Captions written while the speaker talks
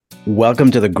Welcome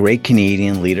to the Great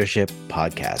Canadian Leadership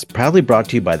Podcast, proudly brought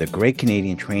to you by the Great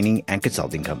Canadian Training and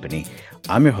Consulting Company.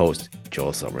 I'm your host,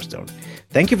 Joel Silverstone.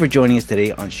 Thank you for joining us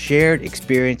today on Shared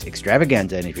Experience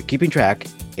Extravaganza. And if you're keeping track,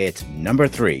 it's number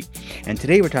 3. And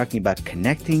today we're talking about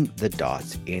connecting the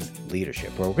dots in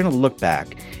leadership, where we're going to look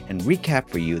back and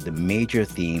recap for you the major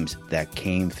themes that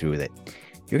came through that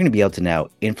you're going to be able to now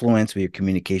influence with your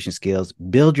communication skills,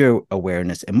 build your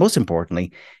awareness, and most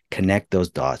importantly, connect those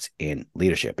dots in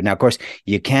leadership. And now, of course,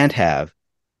 you can't have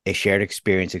a shared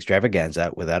experience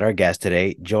extravaganza without our guest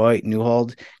today, Joy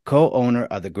Newhold, co-owner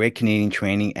of the Great Canadian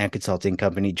Training and Consulting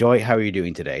Company. Joy, how are you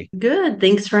doing today? Good.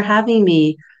 Thanks for having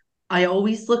me. I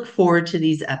always look forward to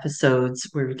these episodes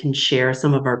where we can share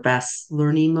some of our best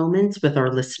learning moments with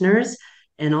our listeners.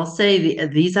 And I'll say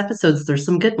these episodes, there's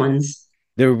some good ones.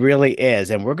 There really is.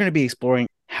 And we're going to be exploring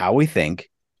how we think,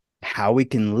 how we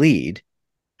can lead,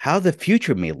 how the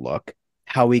future may look,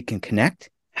 how we can connect,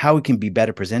 how we can be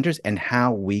better presenters, and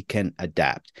how we can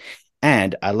adapt.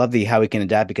 And I love the how we can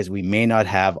adapt because we may not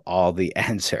have all the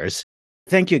answers.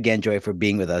 Thank you again, Joy, for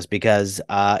being with us because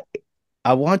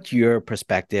I want your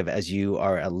perspective as you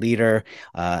are a leader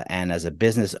and as a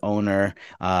business owner.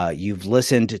 You've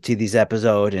listened to these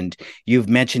episodes and you've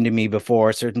mentioned to me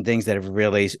before certain things that have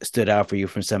really stood out for you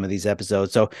from some of these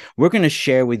episodes. So we're going to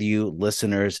share with you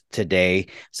listeners today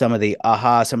some of the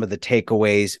some of the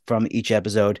takeaways from each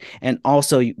episode. And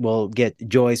also we'll get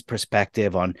Joy's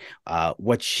perspective on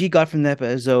what she got from the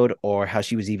episode or how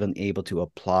she was even able to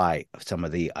apply some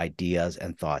of the ideas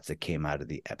and thoughts that came out of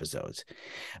the episodes.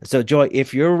 So, Joy,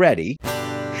 if you're ready,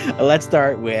 let's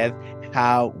start with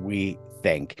how we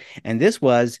think. And this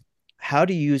was how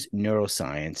to use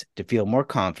neuroscience to feel more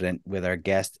confident with our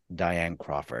guest, Diane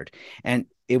Crawford. And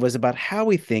it was about how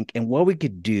we think and what we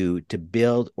could do to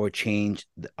build or change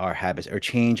our habits or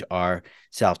change our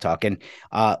self-talk. And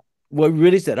what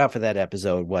really stood out for that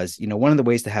episode was, one of the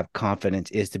ways to have confidence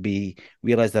is to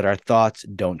realize that our thoughts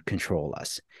don't control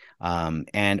us.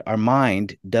 And our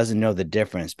mind doesn't know the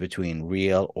difference between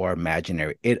real or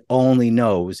imaginary. It only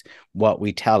knows what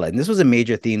we tell it. And this was a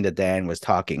major theme that Diane was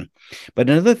talking. But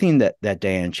another theme that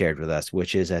Diane shared with us,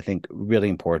 which is, I think, really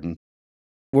important.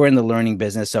 We're in the learning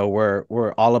business, so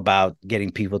we're all about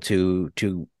getting people to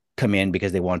come in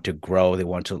because they want to grow, they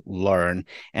want to learn.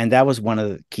 And that was one of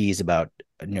the keys about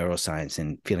neuroscience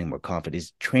and feeling more confident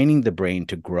is training the brain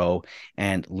to grow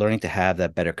and learning to have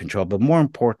that better control. But more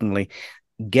importantly,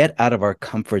 get out of our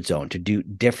comfort zone to do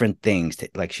different things,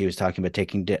 like she was talking about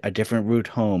taking a different route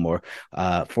home or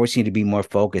forcing you to be more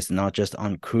focused, not just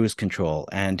on cruise control.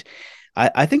 And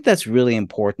I think that's really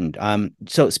important.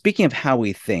 So speaking of how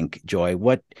we think, Joy,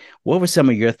 what were some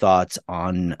of your thoughts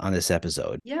on this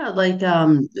episode? Yeah,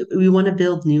 we want to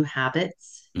build new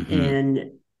habits. Mm-hmm.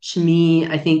 And to me,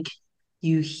 I think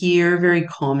you hear very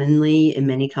commonly in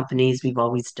many companies, we've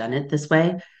always done it this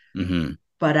way. Mm-hmm.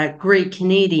 But at Great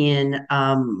Canadian,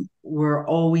 we're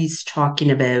always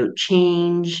talking about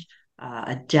change,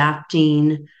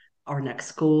 adapting our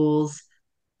next goals.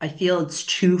 I feel it's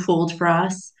twofold for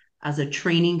us. As a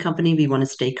training company, we want to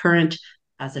stay current.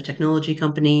 As a technology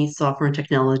company, software and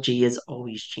technology is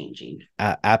always changing.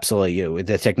 Absolutely, with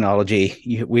the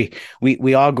technology,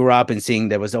 we all grew up and seeing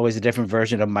there was always a different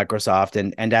version of Microsoft,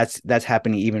 and that's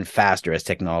happening even faster as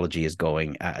technology is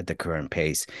going at the current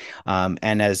pace.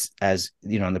 And as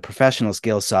on the professional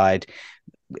skill side,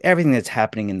 everything that's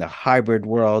happening in the hybrid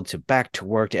world to back to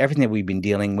work to everything that we've been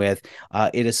dealing with,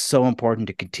 it is so important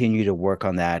to continue to work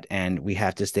on that, and we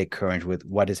have to stay current with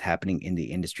what is happening in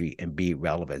the industry and be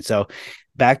relevant. So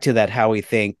back to that how we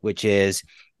think, which is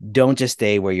don't just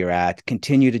stay where you're at,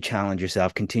 continue to challenge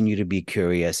yourself, continue to be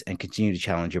curious, and continue to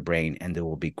challenge your brain, and there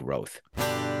will be growth.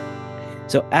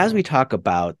 So as we talk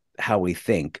about how we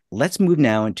think, let's move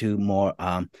now into more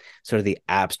sort of the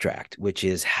abstract, which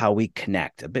is how we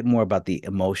connect, a bit more about the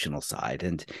emotional side.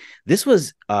 And this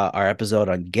was our episode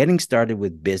on getting started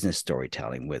with business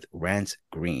storytelling with Rance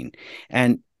Green.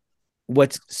 And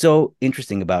what's so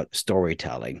interesting about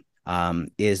storytelling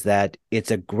is that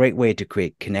it's a great way to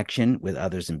create connection with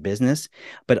others in business,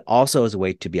 but also as a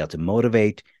way to be able to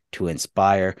motivate, to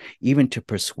inspire, even to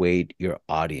persuade your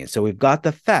audience. So we've got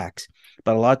the facts,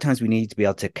 but a lot of times we need to be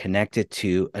able to connect it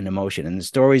to an emotion. And the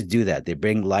stories do that. They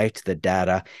bring life to the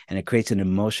data and it creates an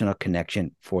emotional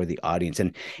connection for the audience.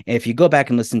 And if you go back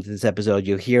and listen to this episode,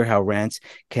 you'll hear how Rance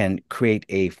can create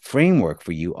a framework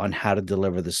for you on how to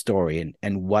deliver the story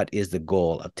and what is the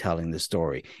goal of telling the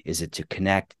story. Is it to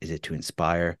connect? Is it to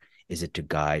inspire? Is it to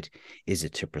guide? Is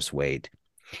it to persuade?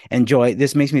 And Joy,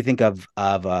 this makes me think of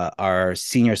our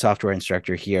senior software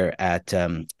instructor here at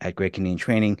Great Canadian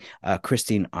Training,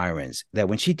 Christine Irons, that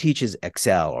when she teaches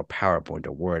Excel or PowerPoint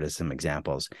or Word as some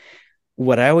examples,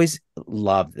 what I always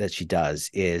love that she does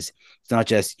is it's not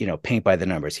just, paint by the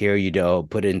numbers. Here you go,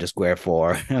 put it into square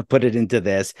four, put it into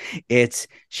this. It's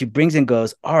she brings and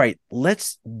goes, all right,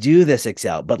 let's do this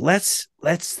Excel, but let's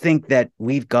think that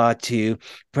we've got to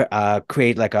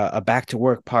create like a back to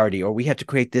work party, or we have to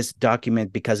create this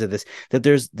document because of this, that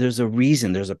there's a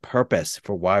reason, there's a purpose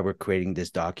for why we're creating this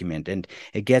document. And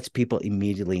it gets people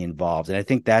immediately involved. And I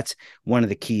think that's one of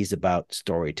the keys about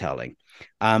storytelling.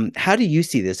 How do you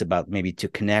see this about maybe to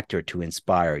connect or to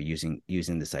inspire using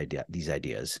these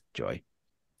ideas, Joy?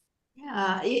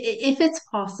 Yeah, if it's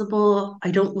possible,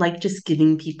 I don't like just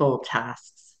giving people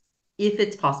tasks. If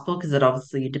it's possible, because it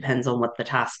obviously depends on what the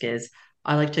task is,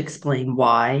 I like to explain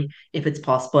why. If it's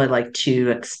possible, I like to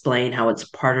explain how it's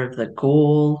part of the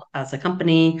goal as a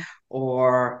company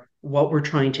or what we're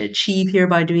trying to achieve here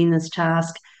by doing this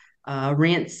task.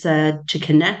 Rant said to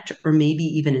connect or maybe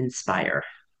even inspire.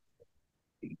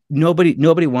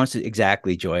 Nobody wants to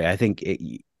exactly, Joy. I think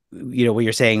what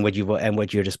you're saying, what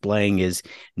you're displaying is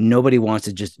nobody wants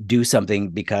to just do something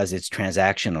because it's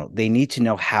transactional. They need to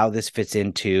know how this fits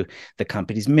into the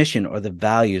company's mission or the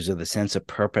values or the sense of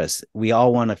purpose. We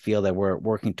all want to feel that we're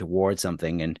working towards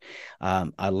something. And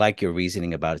I like your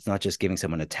reasoning about it's not just giving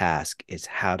someone a task, it's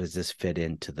how does this fit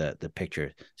into the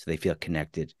picture so they feel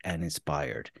connected and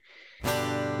inspired.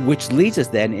 Which leads us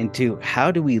then into how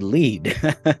do we lead?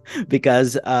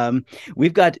 Because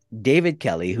we've got David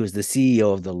Kelly, who's the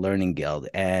CEO of the Learning Guild,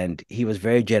 and he was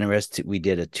very generous. We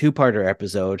did a two-parter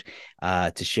episode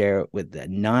to share with the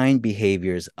 9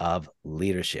 behaviors of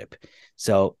leadership.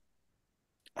 So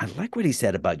I like what he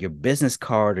said about your business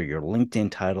card or your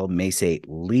LinkedIn title may say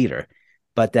leader,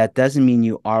 but that doesn't mean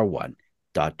you are one.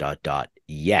 Dot dot dot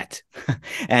yet.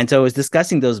 And so I was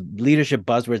discussing those leadership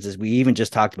buzzwords as we even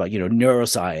just talked about,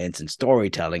 neuroscience and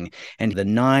storytelling. And the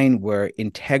 9 were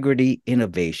integrity,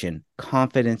 innovation,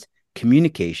 confidence,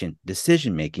 communication,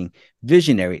 decision making,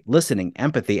 visionary, listening,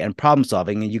 empathy, and problem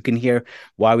solving. And you can hear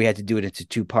why we had to do it into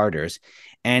two-parters.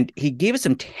 And he gave us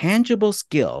some tangible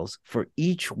skills for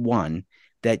each one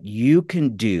that you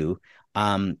can do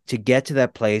to get to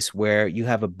that place where you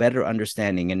have a better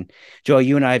understanding. And Joe,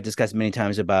 you and I have discussed many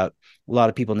times about a lot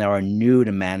of people now are new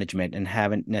to management and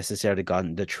haven't necessarily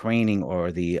gotten the training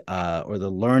or the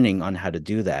learning on how to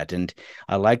do that. And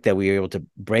I like that we were able to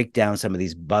break down some of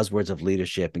these buzzwords of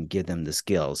leadership and give them the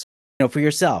skills. For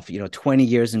yourself, 20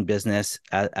 years in business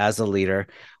as a leader,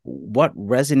 what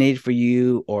resonated for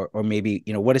you, or maybe,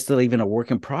 what is still even a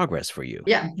work in progress for you?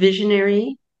 Yeah,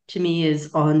 visionary to me is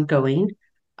ongoing.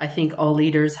 I think all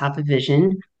leaders have a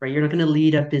vision, right? You're not going to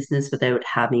lead a business without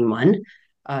having one.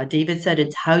 David said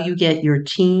it's how you get your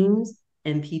teams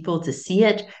and people to see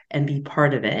it and be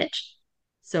part of it.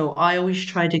 So I always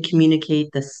try to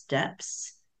communicate the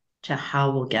steps to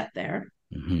how we'll get there.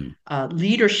 Mm-hmm.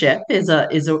 Leadership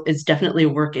is definitely a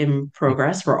work in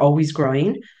progress. We're always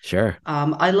growing. Sure.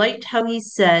 I liked how he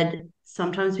said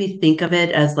sometimes we think of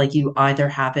it as like you either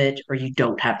have it or you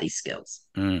don't have these skills.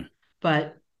 Mm.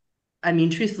 But I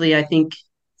mean, truthfully, I think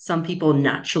some people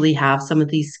naturally have some of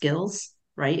these skills,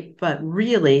 right? But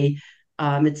really,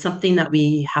 it's something that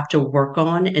we have to work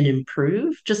on and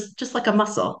improve, just like a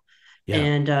muscle. Yeah.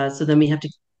 And so then we have to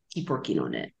keep working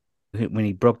on it. When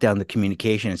he broke down the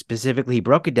communication, and specifically, he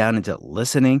broke it down into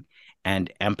listening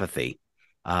and empathy,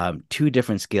 2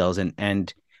 different skills.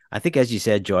 And I think, as you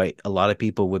said, Joy, a lot of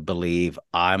people would believe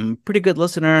I'm a pretty good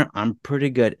listener. I'm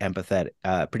pretty good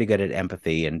at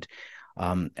empathy. And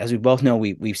as we both know,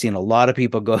 we've seen a lot of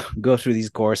people go through these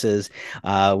courses.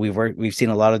 We've seen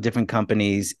a lot of different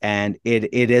companies, and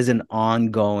it is an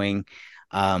ongoing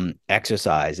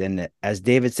exercise. And as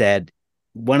David said,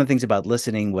 one of the things about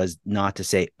listening was not to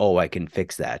say, "Oh, I can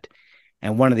fix that."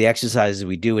 And one of the exercises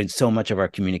we do in so much of our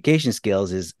communication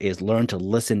skills is learn to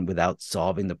listen without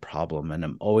solving the problem. And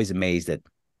I'm always amazed at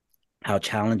how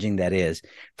challenging that is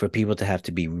for people to have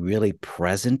to be really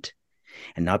present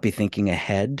and not be thinking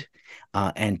ahead,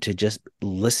 and to just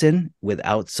listen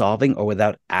without solving or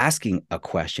without asking a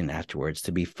question afterwards,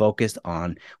 to be focused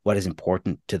on what is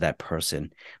important to that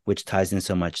person, which ties in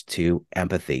so much to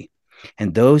empathy.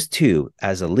 And those two,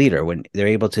 as a leader, when they're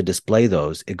able to display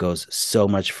those, it goes so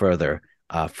much further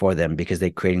for them because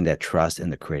they're creating that trust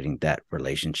and they're creating that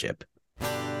relationship.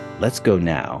 Let's go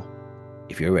now.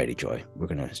 If you're ready, Joy, we're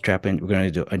going to strap in. We're going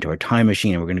to do into our time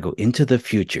machine and we're going to go into the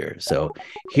future. So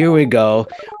here we go.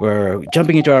 We're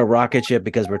jumping into our rocket ship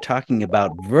because we're talking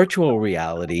about virtual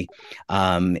reality,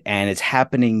 and it's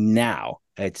happening now.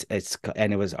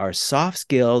 And it was our soft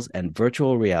skills and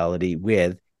virtual reality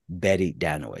with Betty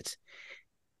Danowitz.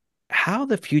 How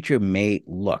the future may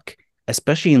look,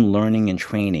 especially in learning and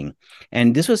training.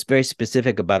 And this was very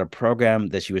specific about a program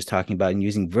that she was talking about and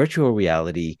using virtual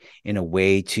reality in a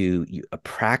way to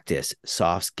practice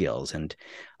soft skills. And,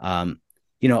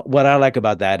 what I like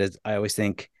about that is I always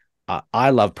think I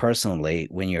love personally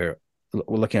when you're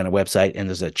looking at a website and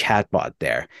there's a chatbot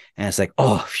there and it's like,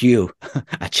 oh phew,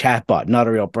 a chatbot, not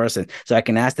a real person, so I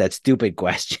can ask that stupid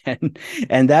question.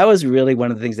 And that was really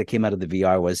one of the things that came out of the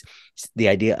VR was the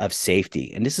idea of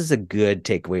safety. And this is a good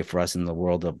takeaway for us in the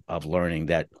world of learning,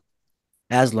 that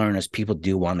as learners, people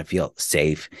do want to feel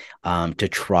safe, to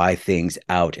try things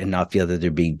out and not feel that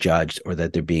they're being judged or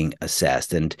that they're being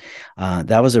assessed. And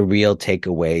that was a real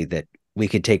takeaway that we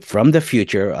could take from the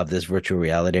future of this virtual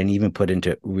reality and even put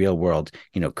into real world,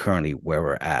 currently where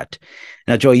we're at.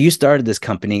 Now, Joy, you started this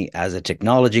company as a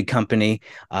technology company.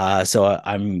 So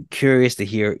I'm curious to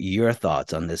hear your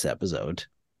thoughts on this episode.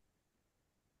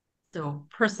 So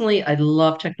personally, I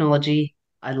love technology.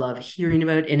 I love hearing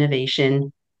about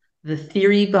innovation. The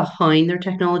theory behind their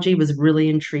technology was really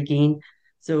intriguing.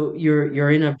 So you're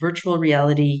in a virtual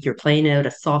reality, you're playing out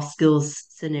a soft skills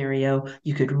scenario.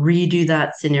 You could redo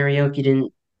that scenario if you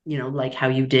didn't, like how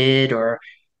you did or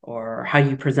how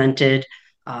you presented.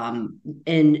 And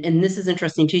this is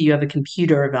interesting too. You have a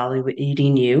computer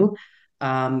evaluating you.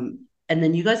 And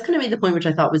then you guys kind of made the point, which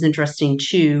I thought was interesting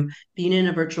too. Being in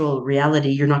a virtual reality,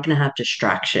 you're not going to have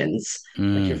distractions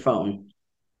like your Mm. phone.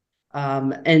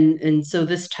 And so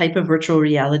this type of virtual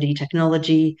reality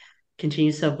technology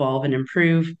continues to evolve and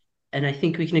improve. And I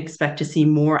think we can expect to see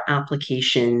more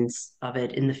applications of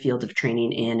it in the field of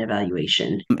training and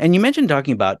evaluation. And you mentioned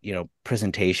talking about,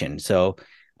 presentation. So,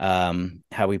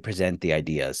 how we present the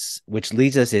ideas, which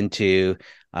leads us into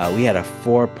we had a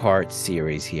four-part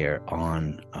series here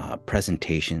on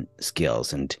presentation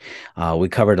skills, and we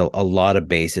covered a lot of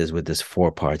bases with this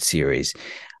four-part series.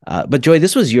 But Joy,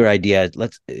 this was your idea.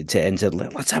 Let's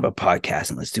have a podcast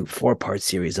and let's do a four-part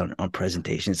series on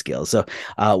presentation skills. So,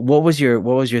 what was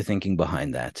your thinking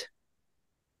behind that?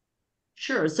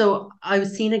 Sure. So I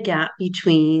was seeing a gap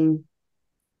between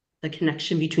the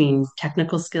connection between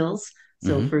technical skills.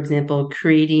 So, Hmm. for example,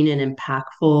 creating an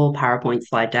impactful PowerPoint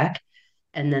slide deck,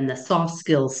 and then the soft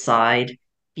skills side,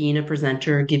 being a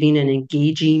presenter, giving an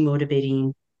engaging,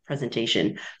 motivating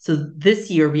presentation. So,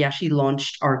 this year we actually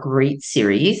launched our Great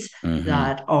series Hmm.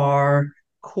 that are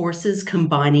courses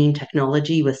combining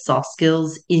technology with soft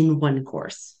skills in one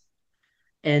course.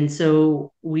 And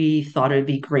so we thought it would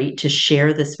be great to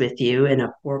share this with you in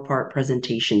a four-part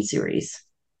presentation series.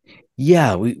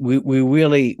 Yeah, we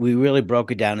really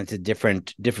broke it down into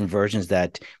different versions,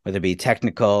 that whether it be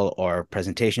technical or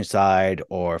presentation side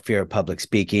or fear of public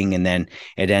speaking, and then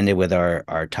it ended with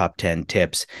our top 10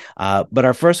 tips. But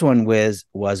our first one was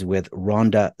with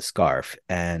Rhonda Scarf,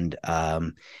 and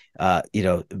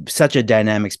such a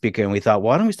dynamic speaker. And we thought,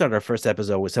 why don't we start our first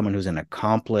episode with someone who's an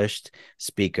accomplished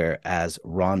speaker as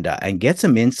Rhonda and get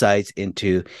some insights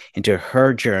into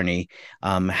her journey,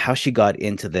 how she got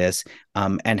into this,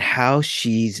 and how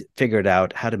she's figured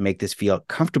out how to make this feel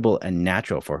comfortable and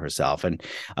natural for herself. And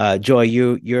Joy,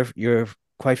 you're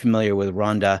quite familiar with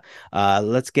Rhonda.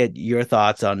 Let's get your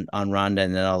thoughts on Rhonda,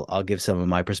 and then I'll give some of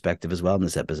my perspective as well in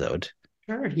this episode.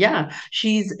 Sure. Yeah.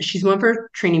 She's one of our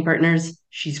training partners.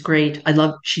 She's great.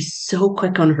 She's so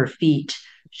quick on her feet.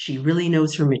 She really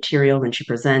knows her material when she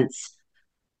presents.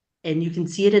 And you can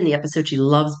see it in the episode. She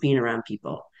loves being around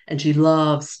people and she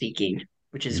loves speaking,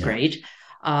 which is Yeah. great.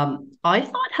 I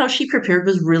thought how she prepared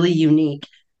was really unique.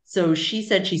 So she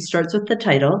said she starts with the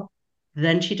title,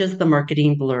 then she does the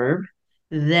marketing blurb,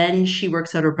 then she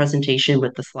works out her presentation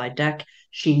with the slide deck.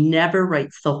 She never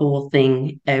writes the whole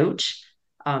thing out.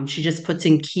 She just puts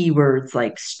in keywords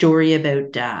like story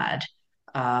about dad,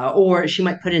 or she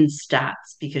might put in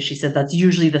stats because she said that's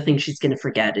usually the thing she's going to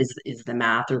forget is the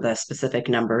math or the specific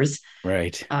numbers.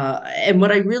 Right. And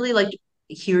what I really liked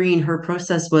hearing her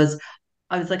process was,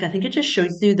 I was like, I think it just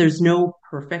shows you there's no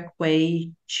perfect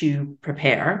way to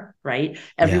prepare, right? Yeah.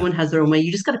 Everyone has their own way.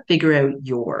 You just got to figure out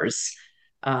yours.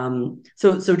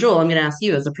 So Joel, I'm going to ask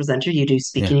you as a presenter. You do Yeah.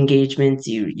 speaking engagements,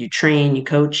 you train, you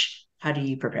coach. How do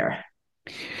you prepare?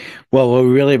 Well, what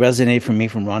really resonated for me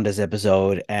from Rhonda's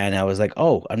episode, and I was like,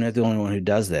 oh, I'm not the only one who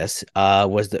does this,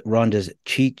 was that Rhonda's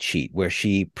cheat sheet, where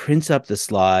she prints up the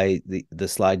slide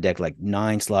deck, like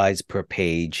 9 slides per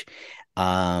page.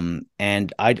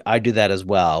 And I do that as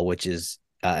well, which is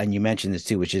and you mentioned this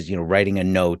too, which is, writing a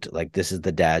note like this is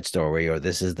the dad story or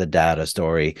this is the data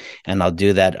story, and I'll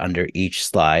do that under each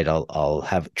slide. I'll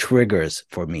have triggers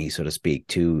for me, so to speak,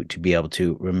 to be able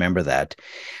to remember that.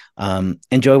 And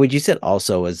Joy, what you said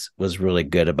also was really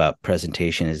good about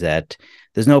presentation is that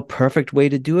there's no perfect way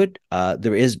to do it.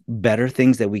 There is better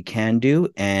things that we can do,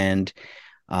 and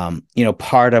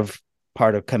part of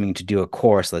coming to do a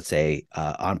course, let's say,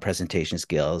 on presentation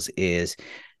skills is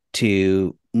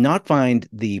to not find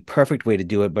the perfect way to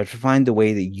do it, but to find the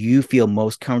way that you feel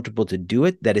most comfortable to do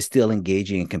it that is still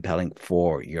engaging and compelling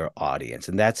for your audience.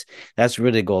 And that's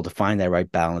really the goal, to find that right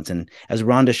balance. And as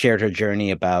Rhonda shared her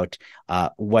journey about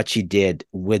what she did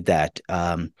with that,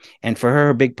 and for her,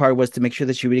 a big part was to make sure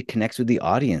that she really connects with the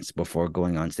audience before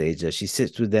going on stage. She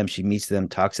sits with them, she meets them,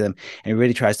 talks to them, and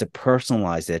really tries to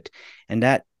personalize it. And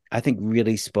that, I think,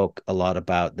 really spoke a lot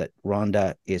about that.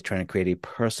 Rhonda is trying to create a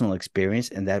personal experience,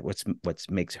 and that what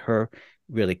makes her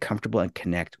really comfortable and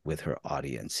connect with her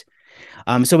audience.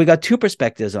 So we got two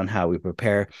perspectives on how we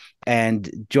prepare. And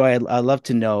Joy, I'd love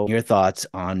to know your thoughts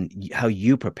on how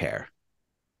you prepare.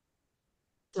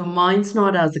 So mine's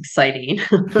not as exciting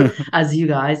as you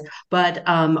guys, but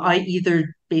I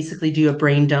either basically do a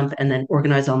brain dump and then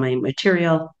organize all my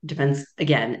material. Depends,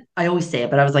 again, I always say it,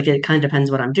 but I was like, it kind of depends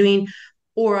what I'm doing.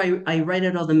 Or I write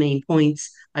out all the main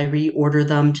points, I reorder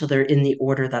them till they're in the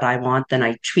order that I want, then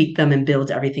I tweak them and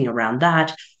build everything around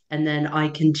that. And then I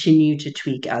continue to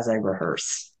tweak as I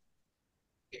rehearse.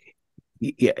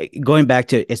 Yeah, going back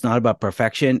to, it's not about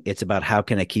perfection, it's about how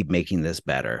can I keep making this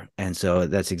better. And so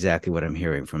that's exactly what I'm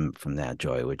hearing from that,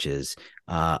 Joy, which is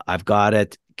I've got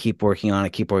it, keep working on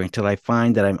it, keep working until I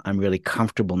find that I'm really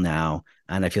comfortable now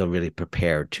and I feel really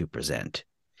prepared to present.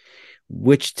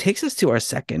 Which takes us to our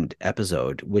second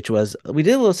episode, which was, we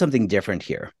did a little something different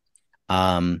here.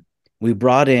 We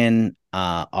brought in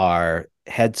our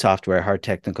head software, hard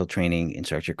technical training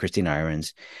instructor, Christine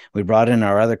Irons. We brought in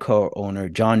our other co-owner,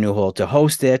 John Newholt, to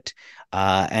host it.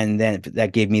 And then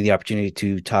that gave me the opportunity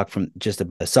to talk from just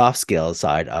a soft skills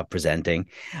side of presenting.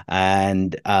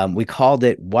 And we called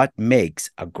it What Makes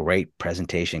a Great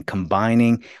Presentation,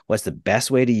 combining what's the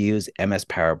best way to use MS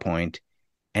PowerPoint,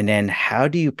 and then how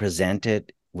do you present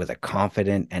it with a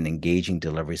confident and engaging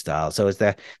delivery style. So it's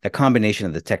the combination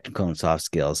of the technical and soft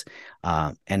skills.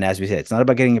 And as we said, it's not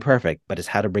about getting it perfect, but it's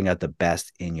how to bring out the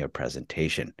best in your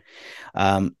presentation.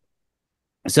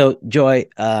 So Joy,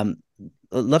 I'd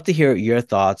love to hear your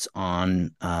thoughts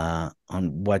on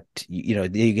what,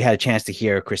 you had a chance to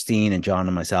hear Christine and John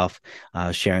and myself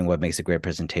sharing what makes a great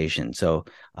presentation. So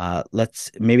let's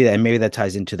maybe that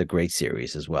ties into the great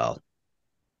series as well.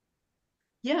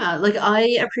 Yeah, like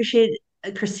I appreciate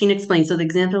Christine explained. So the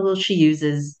example she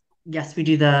uses, yes, we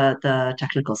do the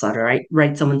technical side, right?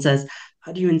 Right. Someone says,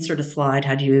 how do you insert a slide?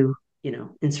 How do you,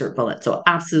 insert bullets? So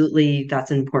absolutely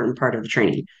that's an important part of the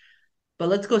training. But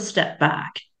let's go a step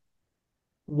back.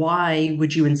 Why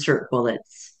would you insert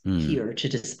bullets Hmm. here to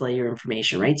display your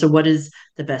information, right? So what is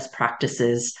the best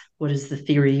practices? What is the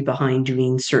theory behind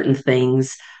doing certain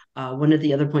things? One of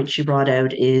the other points she brought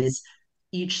out is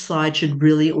each slide should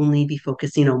really only be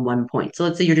focusing on one point. So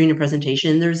let's say you're doing a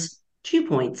presentation, there's 2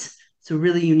 points. So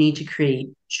really you need to create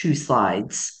 2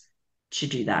 slides to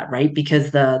do that, right? Because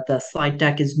the slide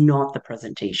deck is not the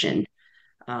presentation.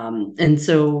 And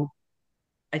so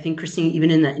I think Christine,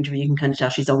 even in that interview, you can kind of tell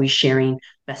she's always sharing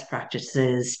best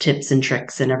practices, tips and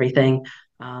tricks and everything,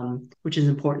 which is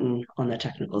important on the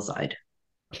technical side.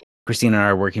 Christina and I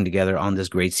are working together on this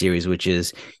great series, which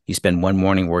is you spend one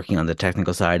morning working on the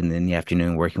technical side, and then the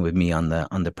afternoon working with me on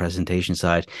the presentation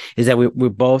side. Is that we're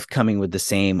both coming with the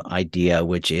same idea,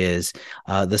 which is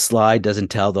the slide doesn't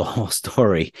tell the whole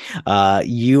story.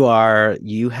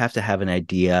 You have to have an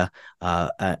idea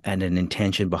and an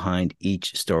intention behind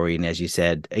each story, and as you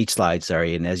said, each slide,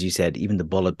 sorry, and as you said, even the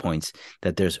bullet points,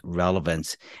 that there's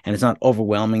relevance, and it's not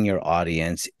overwhelming your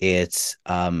audience. It's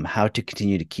how to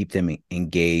continue to keep them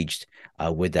engaged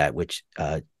with that, which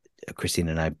Christine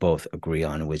and I both agree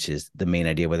on, which is the main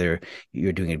idea, whether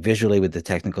you're doing it visually with the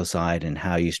technical side and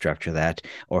how you structure that,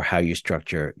 or how you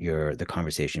structure the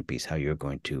conversation piece, how you're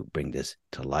going to bring this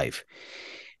to life.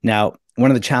 Now, one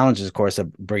of the challenges, of course,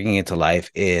 of bringing it to life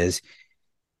is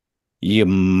you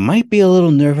might be a little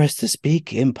nervous to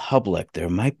speak in public. There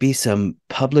might be some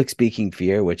public speaking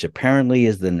fear, which apparently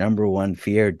is the number one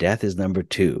fear. Death is number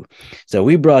two. So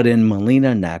we brought in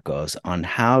Melina Nakos on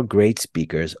how great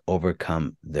speakers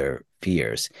overcome their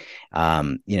fears.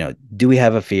 Do we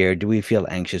have a fear? Do we feel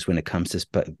anxious when it comes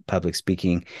to public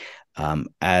speaking?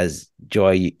 As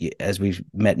Joy, as we've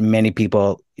met many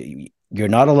people, You're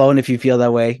not alone if you feel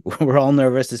that way. We're all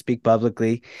nervous to speak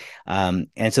publicly. And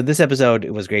so this episode,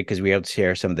 it was great because we were able to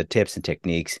share some of the tips and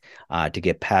techniques to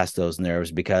get past those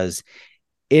nerves, because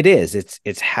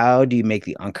it's how do you make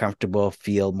the uncomfortable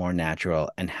feel more natural,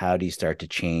 and how do you start to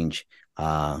change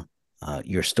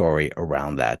your story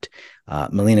around that.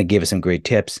 Melina gave us some great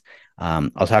tips.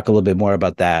 I'll talk a little bit more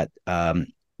about that.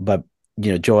 But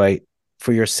Joy,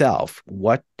 for yourself,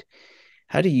 what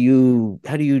how do you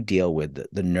deal with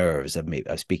the nerves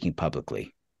of speaking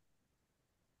publicly?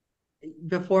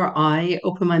 Before I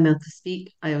open my mouth to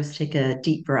speak, I always take a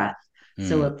deep breath.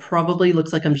 So Mm. it probably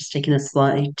looks like I'm just taking a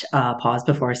slight pause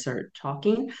before I start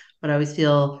talking. But I always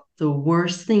feel the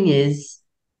worst thing is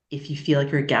if you feel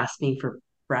like you're gasping for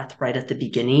breath right at the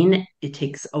beginning, it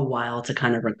takes a while to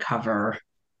kind of recover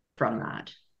from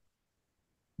that.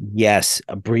 Yes,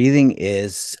 breathing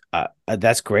is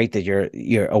that's great that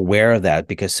you're aware of that,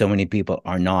 because so many people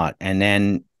are not. And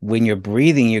then when you're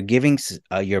breathing, you're giving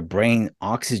your brain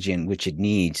oxygen, which it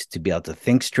needs to be able to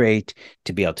think straight,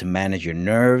 to be able to manage your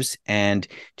nerves. And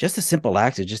just a simple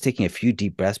act of just taking a few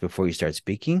deep breaths before you start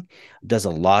speaking does a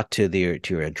lot to your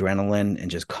adrenaline, and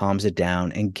just calms it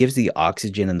down and gives the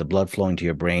oxygen and the blood flowing to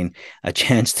your brain a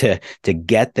chance to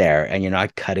get there, and you're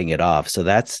not cutting it off. So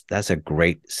that's a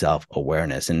great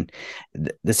self-awareness. And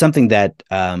there's something that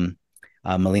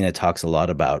Melina talks a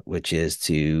lot about, which is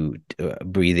to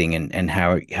breathing, and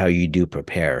how you do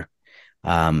prepare,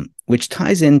 which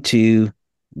ties into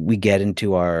we get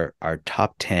into our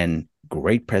top 10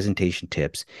 great presentation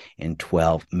tips in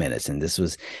 12 minutes. And this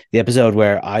was the episode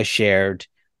where I shared,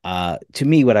 to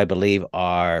me, what I believe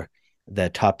are the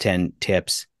top 10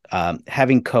 tips,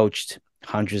 having coached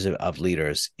hundreds of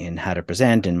leaders in how to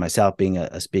present, and myself being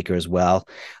a speaker as well,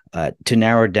 to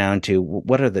narrow it down to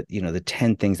what are the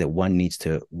 10 things that one needs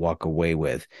to walk away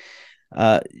with.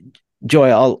 uh, Joy,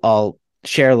 I'll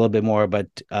share a little bit more, but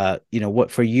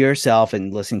what for yourself,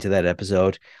 and listening to that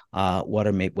episode,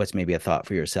 what's maybe a thought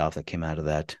for yourself that came out of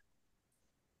that?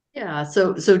 Yeah,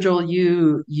 so Joel,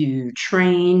 you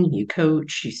train, you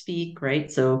coach, you speak,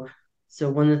 right? So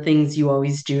one of the things you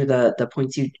always do, the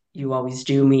points you always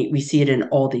do, we see it in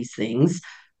all these things.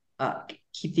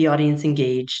 Keep the audience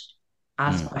engaged,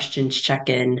 ask Mm, questions, check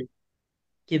in,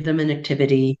 give them an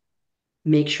activity,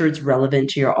 make sure it's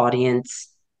relevant to your audience.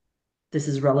 This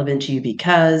is relevant to you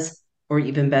because, or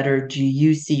even better, do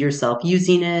you see yourself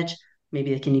using it?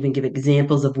 Maybe they can even give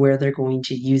examples of where they're going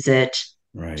to use it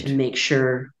to right. make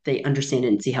sure they understand it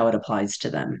and see how it applies to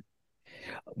them.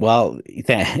 Well,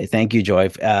 thank you, Joy.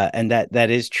 And that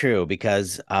is true,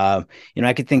 because I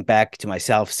could think back to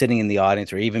myself sitting in the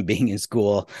audience, or even being in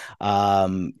school.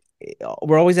 Um,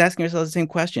 we're always asking ourselves the same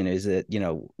question: Is it,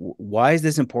 why is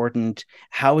this important?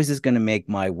 How is this going to make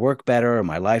my work better or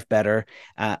my life better?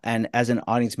 And as an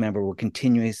audience member, we're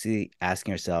continuously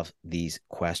asking ourselves these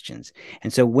questions.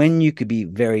 And so, when you could be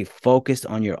very focused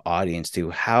on your audience,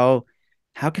 to how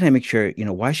can I make sure,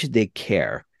 why should they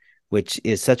care? Which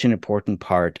is such an important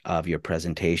part of your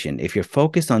presentation. If you're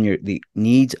focused on the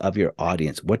needs of your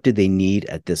audience, what do they need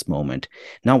at this moment?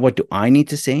 Not what do I need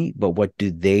to say, but what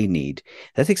do they need?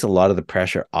 That takes a lot of the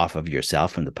pressure off of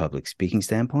yourself from the public speaking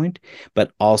standpoint.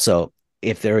 But also,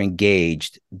 if they're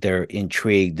engaged, they're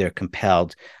intrigued, they're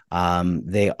compelled,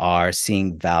 they are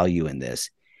seeing value in this.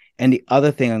 And the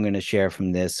other thing I'm going to share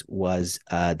from this was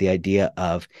the idea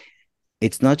of,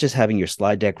 it's not just having your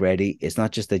slide deck ready. It's not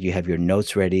just that you have your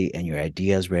notes ready and your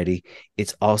ideas ready.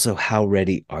 It's also, how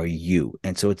ready are you?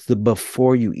 And so it's the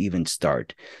before you even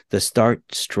start, the start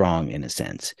strong, in a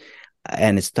sense.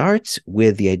 And it starts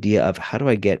with the idea of, how do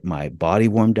I get my body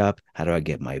warmed up? How do I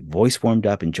get my voice warmed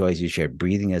up? And Joyce, you shared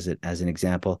breathing as an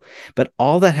example. But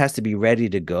all that has to be ready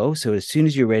to go. So as soon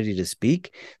as you're ready to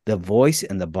speak, the voice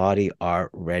and the body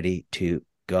are ready to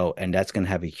go. And that's going to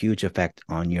have a huge effect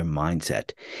on your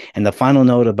mindset. And the final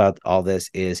note about all this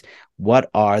is, what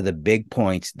are the big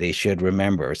points they should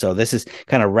remember? So this is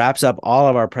kind of wraps up all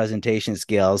of our presentation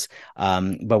skills.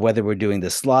 But whether we're doing the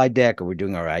slide deck, or we're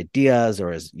doing our ideas,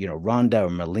 or as Rhonda or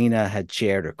Melina had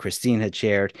shared, or Christine had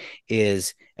shared,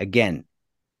 is, again,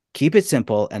 keep it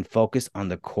simple and focus on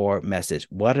the core message.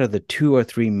 What are the 2 or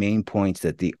 3 main points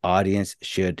that the audience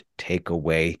should take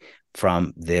away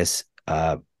from this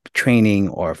training,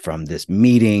 or from this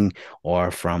meeting,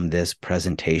 or from this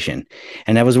presentation?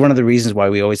 And that was one of the reasons why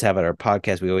we always have at our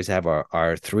podcast, we always have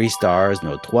our 3 stars,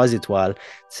 no, 3 étoiles.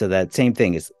 So that same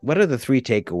thing is, what are the 3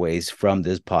 takeaways from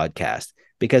this podcast?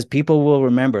 Because people will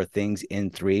remember things in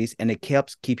threes, and it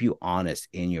helps keep you honest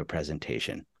in your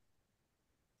presentation.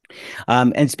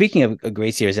 And speaking of a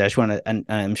great series, I just want to, and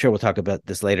I'm sure we'll talk about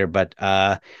this later, but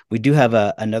we do have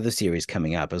another series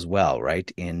coming up as well,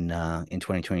 right? In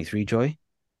 2023, Joy.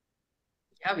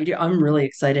 Yeah, we do. I'm really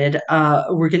excited.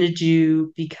 We're going to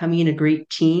do Becoming a Great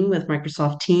Team with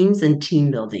Microsoft Teams and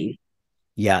team building.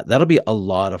 Yeah, that'll be a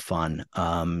lot of fun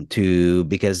to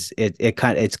because it's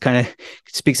kind of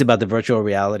speaks about the virtual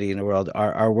reality in the world.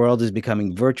 Our world is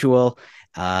becoming virtual,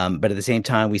 but at the same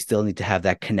time, we still need to have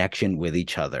that connection with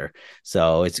each other.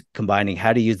 So it's combining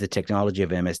how to use the technology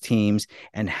of MS Teams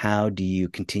and how do you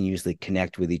continuously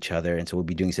connect with each other. And so we'll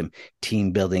be doing some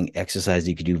team building exercises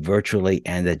you could do virtually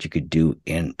and that you could do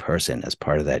in person as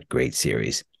part of that great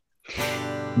series.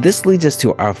 This leads us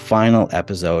to our final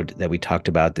episode that we talked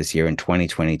about this year in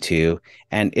 2022,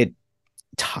 and it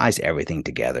ties everything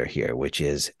together here, which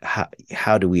is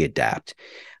how do we adapt?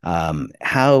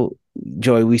 How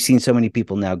Joy, we've seen so many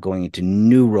people now going into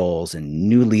new roles and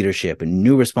new leadership and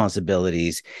new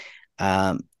responsibilities,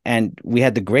 and we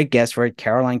had the great guest for it,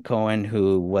 Caroline Cohen,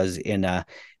 who was in a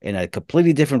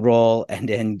completely different role and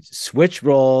then switched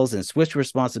roles and switched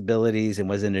responsibilities and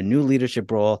was in a new leadership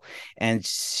role. And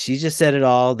she just said it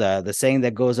all, the saying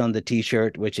that goes on the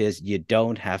t-shirt, which is you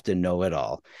don't have to know it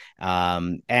all.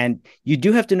 And you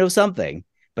do have to know something,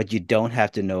 but you don't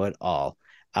have to know it all.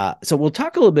 So we'll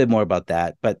talk a little bit more about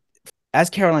that. But as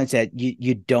Caroline said,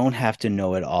 you don't have to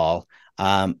know it all.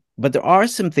 But there are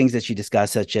some things that she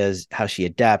discussed, such as how she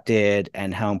adapted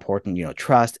and how important,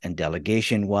 trust and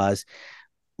delegation was.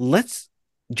 Let's,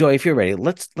 Joy, if you're ready,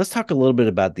 let's talk a little bit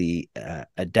about the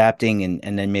adapting,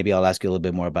 and then maybe I'll ask you a little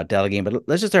bit more about delegating. But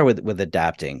let's just start with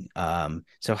adapting.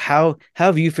 So how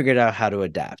have you figured out how to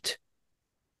adapt?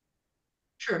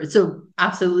 Sure. So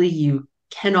absolutely, you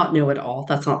cannot know it all.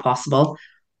 That's not possible.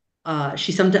 I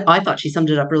thought she summed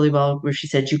it up really well, where she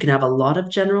said you can have a lot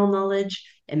of general knowledge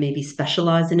and maybe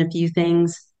specialize in a few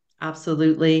things.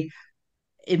 Absolutely.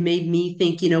 It made me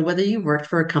think, whether you worked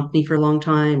for a company for a long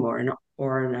time or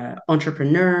an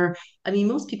entrepreneur. I mean,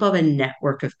 most people have a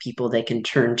network of people they can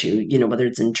turn to, whether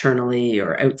it's internally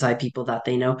or outside people that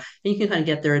they know, and you can kind of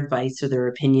get their advice or their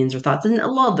opinions or thoughts. And a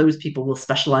lot of those people will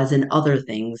specialize in other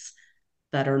things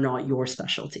that are not your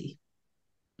specialty.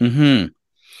 Hmm.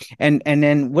 And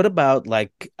then what about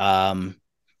like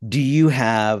do you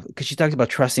have, because she talks about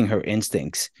trusting her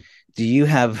instincts. Do you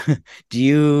have do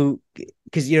you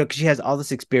because because she has all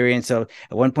this experience, so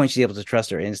at one point she's able to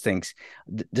trust her instincts.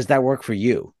 Does that work for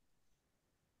you?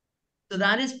 So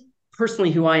that is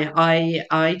personally who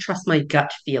I trust my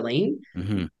gut feeling,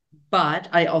 Hmm. but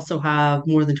I also have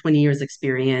more than 20 years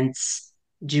experience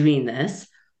doing this.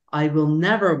 I will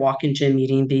never walk into a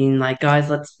meeting being like, guys,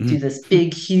 let's do this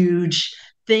big, huge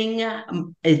thing.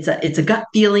 It's a gut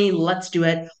feeling. Let's do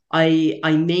it. I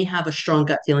may have a strong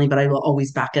gut feeling, but I will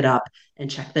always back it up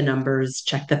and check the numbers,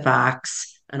 check the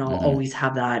facts, and I'll Hmm. always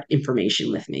have that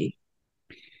information with me.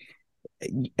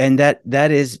 And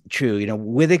that is true.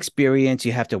 With experience,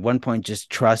 you have to at one point just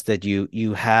trust that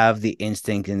you have the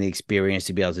instinct and the experience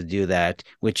to be able to do that,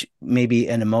 which may be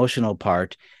an emotional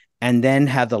part, and then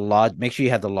have the make sure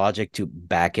you have the logic to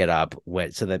back it up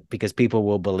with, so that because people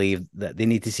will believe that they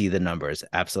need to see the numbers.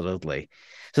 Absolutely.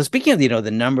 So speaking of,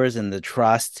 the numbers and the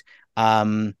trust,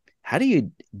 how do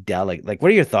you delegate? Like, what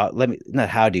are your thoughts? Let me not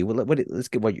how do you let's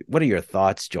get what are your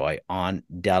thoughts, Joy, on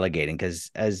delegating?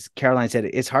 Because as Caroline said,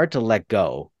 it's hard to let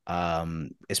go,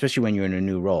 especially when you're in a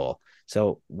new role.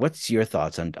 So what's your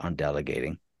thoughts on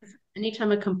delegating?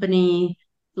 Anytime a company,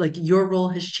 like your role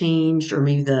has changed or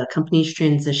maybe the company's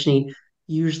transitioning,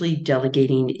 usually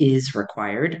delegating is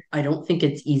required. I don't think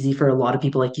it's easy for a lot of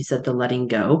people, like you said, the letting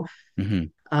go. Hmm.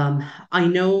 I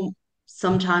know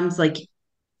sometimes like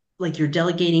you're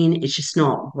delegating, it's just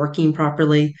not working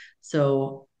properly.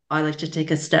 So I like to take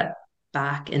a step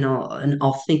back and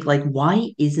I'll think like,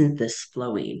 why isn't this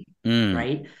flowing? Mm.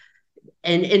 Right.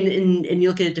 And you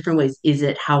look at it different ways. Is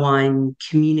it how I'm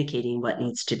communicating what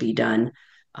needs to be done?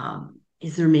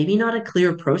 Is there maybe not a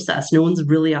clear process? No one's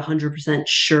really 100%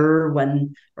 sure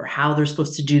when or how they're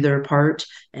supposed to do their part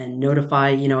and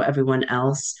notify, everyone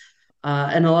else.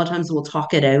 And a lot of times we'll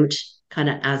talk it out kind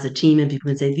of as a team, and people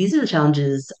can say, these are the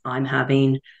challenges I'm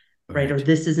having, right? Or Right.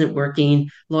 this isn't working.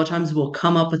 A lot of times we'll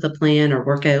come up with a plan or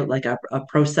work out like a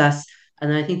process.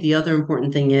 And I think the other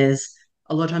important thing is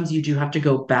a lot of times you do have to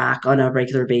go back on a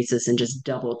regular basis and just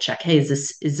double check, hey, is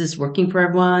this working for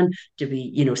everyone? Did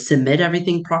we, submit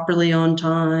everything properly on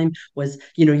time? Was,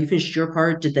 you finished your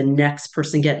part? Did the next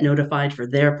person get notified for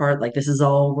their part? Like, this is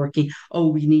all working. Oh,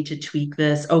 we need to tweak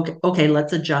this. Okay,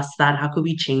 let's adjust that. How could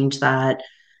we change that?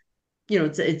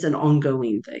 It's an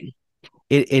ongoing thing.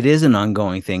 it is an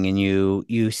ongoing thing, and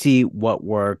you see what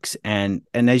works, and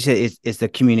as you said, it's the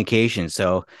communication.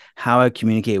 So how I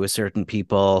communicate with certain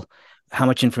people, how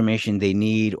much information they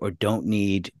need or don't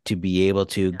need to be able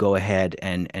to Yeah. go ahead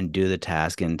and do the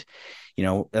task. And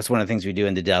that's one of the things we do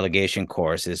in the delegation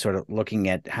course is sort of looking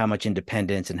at how much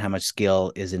independence and how much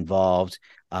skill is involved,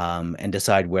 and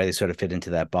decide where they sort of fit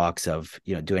into that box of,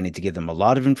 do I need to give them a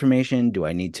lot of information? Do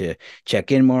I need to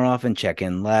check in more often, check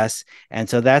in less? And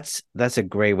so that's a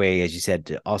great way, as you said,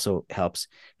 to also helps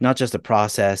not just the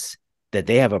process that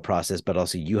they have a process, but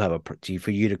also you have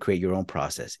for you to create your own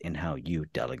process in how you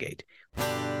delegate.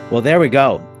 Well, there we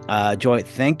go. Joy,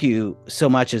 thank you so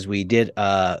much. As we did,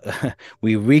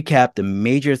 we recapped the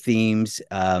major themes,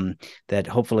 that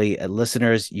hopefully,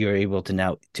 listeners, you're able to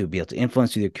now to be able to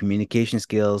influence with your communication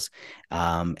skills,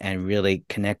 and really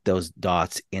connect those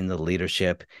dots in the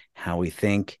leadership, how we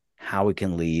think, how we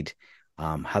can lead,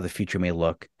 how the future may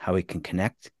look, how we can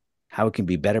connect, how we can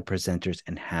be better presenters,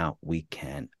 and how we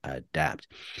can adapt.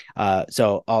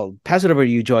 So I'll pass it over to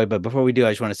you, Joy. But before we do,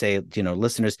 I just want to say,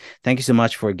 listeners, thank you so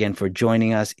much for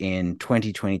joining us in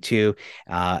 2022.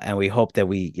 And we hope that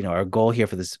our goal here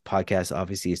for this podcast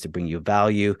obviously is to bring you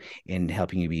value in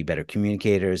helping you be better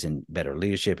communicators and better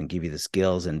leadership and give you the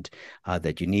skills and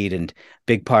that you need. And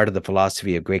big part of the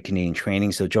philosophy of Great Canadian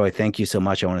Training. So Joy, thank you so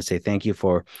much. I want to say thank you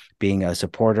for being a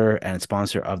supporter and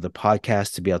sponsor of the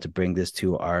podcast to be able to bring this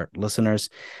to our listeners.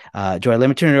 Joy, let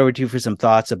me turn it over to you for some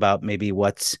thoughts about maybe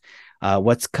what's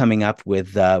coming up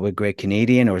with Great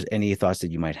Canadian, or any thoughts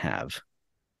that you might have.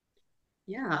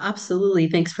 Yeah, absolutely.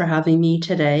 Thanks for having me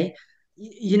today.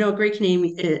 Great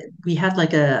name. We had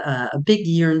like a big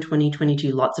year in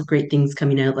 2022. Lots of great things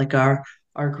coming out, like our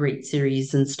great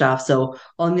series and stuff. So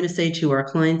all I'm going to say to our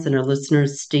clients and our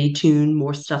listeners, stay tuned.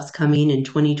 More stuff's coming in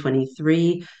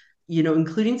 2023.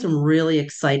 Including some really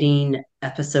exciting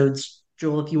episodes.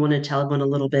 Joel, if you want to tell everyone a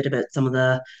little bit about some of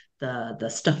the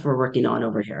stuff we're working on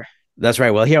over here. That's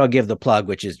right. Well, here I'll give the plug,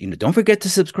 which is, don't forget to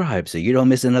subscribe so you don't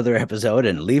miss another episode,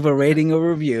 and leave a rating or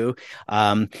review.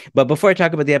 But before I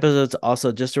talk about the episodes,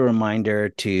 also just a reminder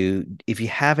to, if you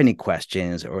have any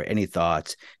questions or any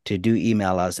thoughts, to do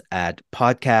email us at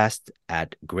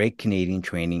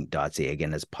podcast@greatcanadiantraining.ca.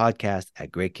 Again, that's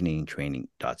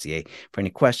podcast@greatcanadiantraining.ca for any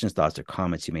questions, thoughts, or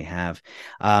comments you may have.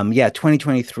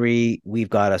 2023, we've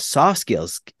got a soft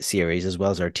skills series as well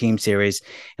as our team series.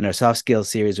 In our soft skills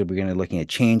series, we're going to be looking at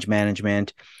change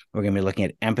management. We're going to be looking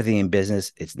at empathy in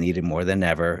business. It's needed more than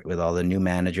ever with all the new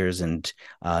managers and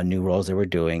new roles that we're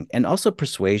doing. And also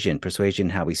persuasion in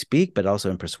how we speak, but also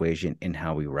in persuasion in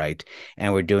how we write.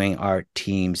 And we're doing our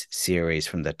teams series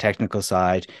from the technical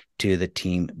side to the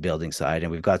team building side.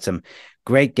 And we've got some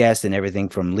great guests and everything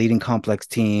from leading complex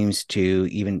teams to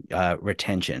even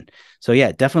retention. So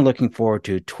yeah, definitely looking forward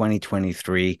to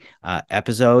 2023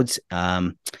 episodes.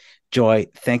 Joy,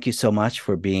 thank you so much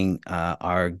for being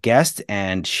our guest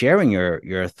and sharing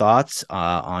your thoughts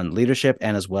on leadership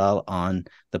and as well on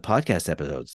the podcast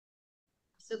episodes.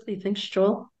 Absolutely. Thanks,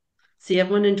 Joel. See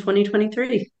everyone in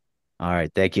 2023. All right.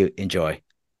 Thank you. Enjoy.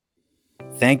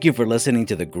 Thank you for listening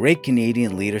to the Great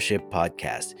Canadian Leadership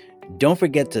Podcast. Don't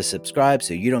forget to subscribe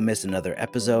so you don't miss another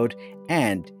episode,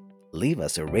 and leave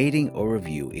us a rating or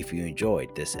review if you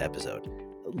enjoyed this episode.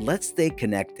 Let's stay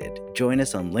connected. Join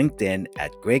us on LinkedIn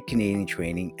at Great Canadian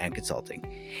Training and Consulting.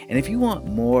 And if you want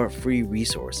more free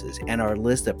resources and our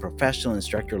list of professional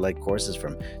instructor-led courses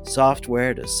from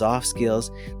software to soft skills,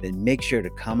 then make sure to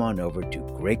come on over to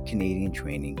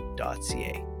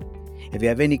greatcanadiantraining.ca. If you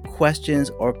have any questions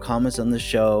or comments on the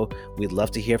show, we'd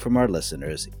love to hear from our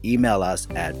listeners. Email us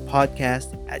at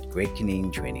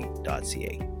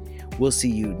podcast@greatcanadiantraining.ca. We'll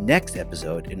see you next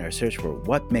episode in our search for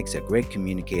what makes a great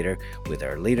communicator with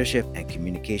our leadership and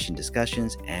communication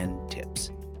discussions and tips.